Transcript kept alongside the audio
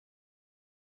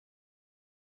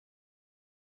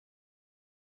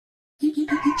Yo,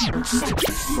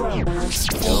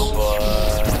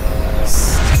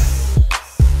 Boyz.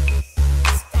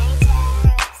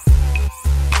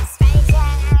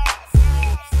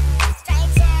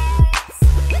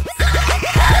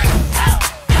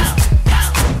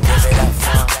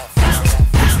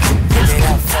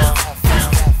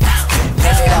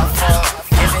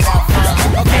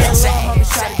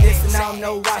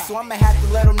 So I'ma have to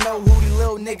let them know who these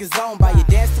little niggas on by. You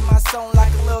dance to my song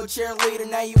like a little cheerleader,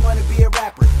 now you wanna be a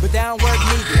rapper, but that don't work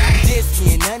neither. Diss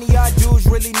me and none of y'all dudes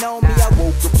really know me. I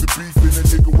woke up the beef and that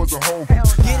nigga wasn't home.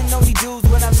 Getting on these dudes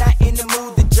when I'm not in the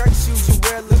mood. The jerk shoes you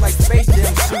wear look like Space Jam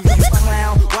shoes, you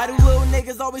clown. Why do little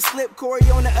niggas always slip? Corey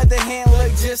on the other hand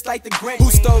look just like the Grinch.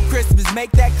 Who stole Christmas?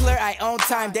 Make that clear, I own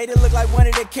time. They didn't look like one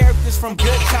of the characters from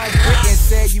Good Times. Britain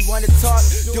said you wanna talk,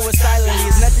 do it silently.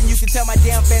 There's nothing you can tell my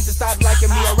damn fans to stop liking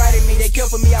me or writing me. They kill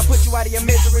for me, I put you out of your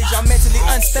misery. Y'all mentally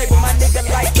unstable, my nigga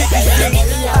like Kiki.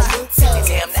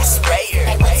 Damn, that's sprayer.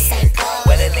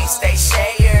 Well, at least they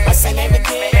share. What's her name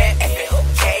again? Man, who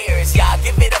cares? Y'all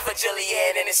give it up for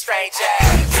Julian and a stranger.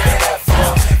 Give it up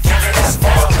for, give it up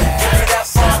for, give it up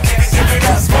for, give it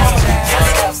up for, give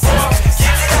it up for,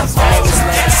 give it up for. I was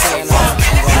like saying,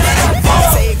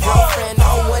 say girlfriend, I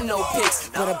don't want no pics,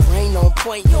 but a brain on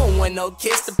point, you don't want no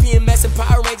kiss. The PMS and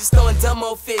Power Rangers throwing dumb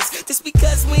old fists. Just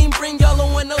because we ain't bring y'all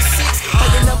on 106. All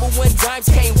your #1 dimes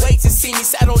can't wait to see me.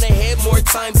 Sat on her head more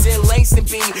times than Langston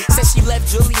Beanie. Said she left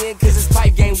Julian cause his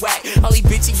pipe game whack. Only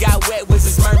bitch he got wet was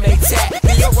his mermaid tat.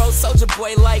 Me a road soldier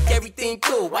boy like everything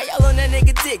cool. Why y'all on that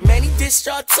nigga dick, man? He dissed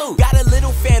y'all too. Got a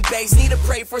little fan base, need to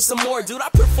pray for some more. Dude, I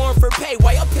perform for pay,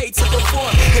 why y'all pay to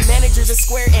perform? The manager's a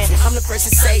square and I'm the first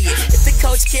to say it. If the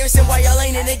coach cares, then why y'all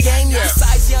ain't in the game yet?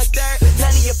 Besides Young Third,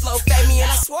 none of your flow fade me.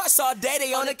 And I swore I saw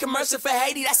Day on a commercial for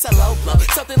Haiti, that's a low blow.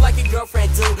 Something like a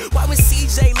girlfriend do. Why when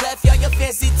CJ left, y'all your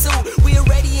fans did too. We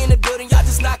already in the building, y'all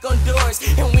just knock on doors.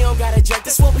 And we don't got a jerk,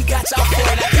 that's what we got y'all for.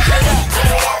 Now keep it up.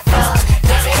 Give it up for,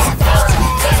 give it up for,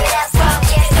 give it up for,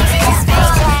 give it up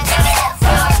for, give it up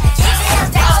for, give it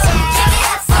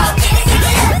up for, give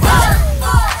it up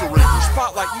for.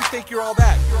 Spotlight, you think you're all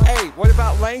that. Hey, what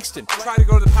about Langston? Try to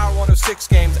go to the Power 106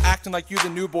 games acting like you the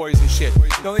new boys and shit.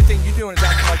 The only thing you doing is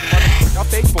acting like y'all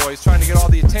fake boys trying to get all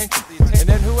the attention. And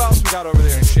then who else we got over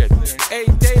there and shit? Hey,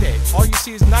 Day, all you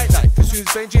see is Night-Night. As soon as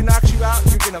Benji knocks you out,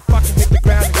 you're gonna fucking hit the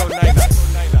ground and go Night-Night.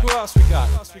 Who else we got?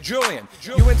 Julian.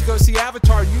 You went to go see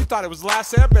Avatar and you thought it was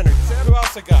Last Airbender. Who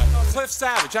else I got? Cliff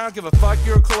Savage. I don't give a fuck.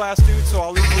 You're a cool ass dude, so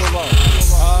I'll leave you alone.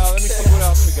 Let me see what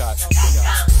else we got.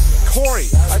 Corey,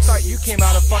 I thought you came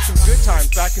out of fucking Good Times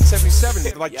back in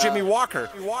 '77, like Jimmy Walker.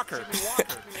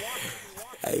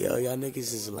 Hey yo, y'all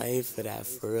niggas is lame for that,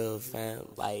 for real, fam.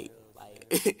 Like,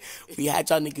 we had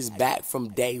y'all niggas back from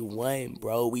day one,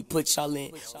 bro. We put y'all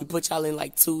in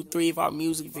like 2, 3 of our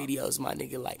music videos, my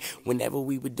nigga. Like, whenever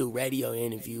we would do radio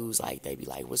interviews, like, they be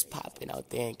like, what's poppin' out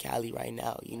there in Cali right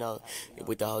now, you know?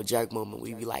 With the whole jerk movement,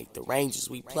 we be like, the Rangers,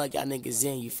 we plug y'all niggas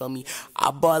in, you feel me?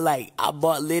 I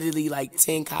bought literally like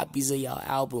 10 copies of y'all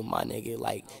album, my nigga.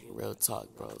 Like, real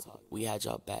talk, bro. We had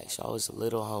y'all back. Y'all was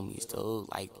little homies, dude.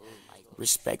 Like,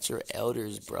 respect your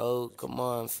elders, bro. Come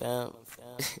on, fam.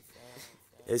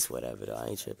 It's whatever though, I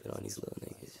ain't tripping on these little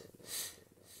niggas.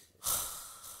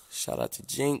 Shout out to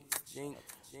Jink.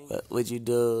 What would you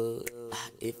do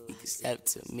if you could step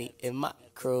to me in my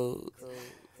crew?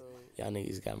 Y'all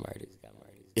niggas got murdered.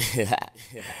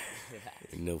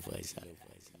 No voice.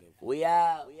 We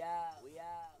out.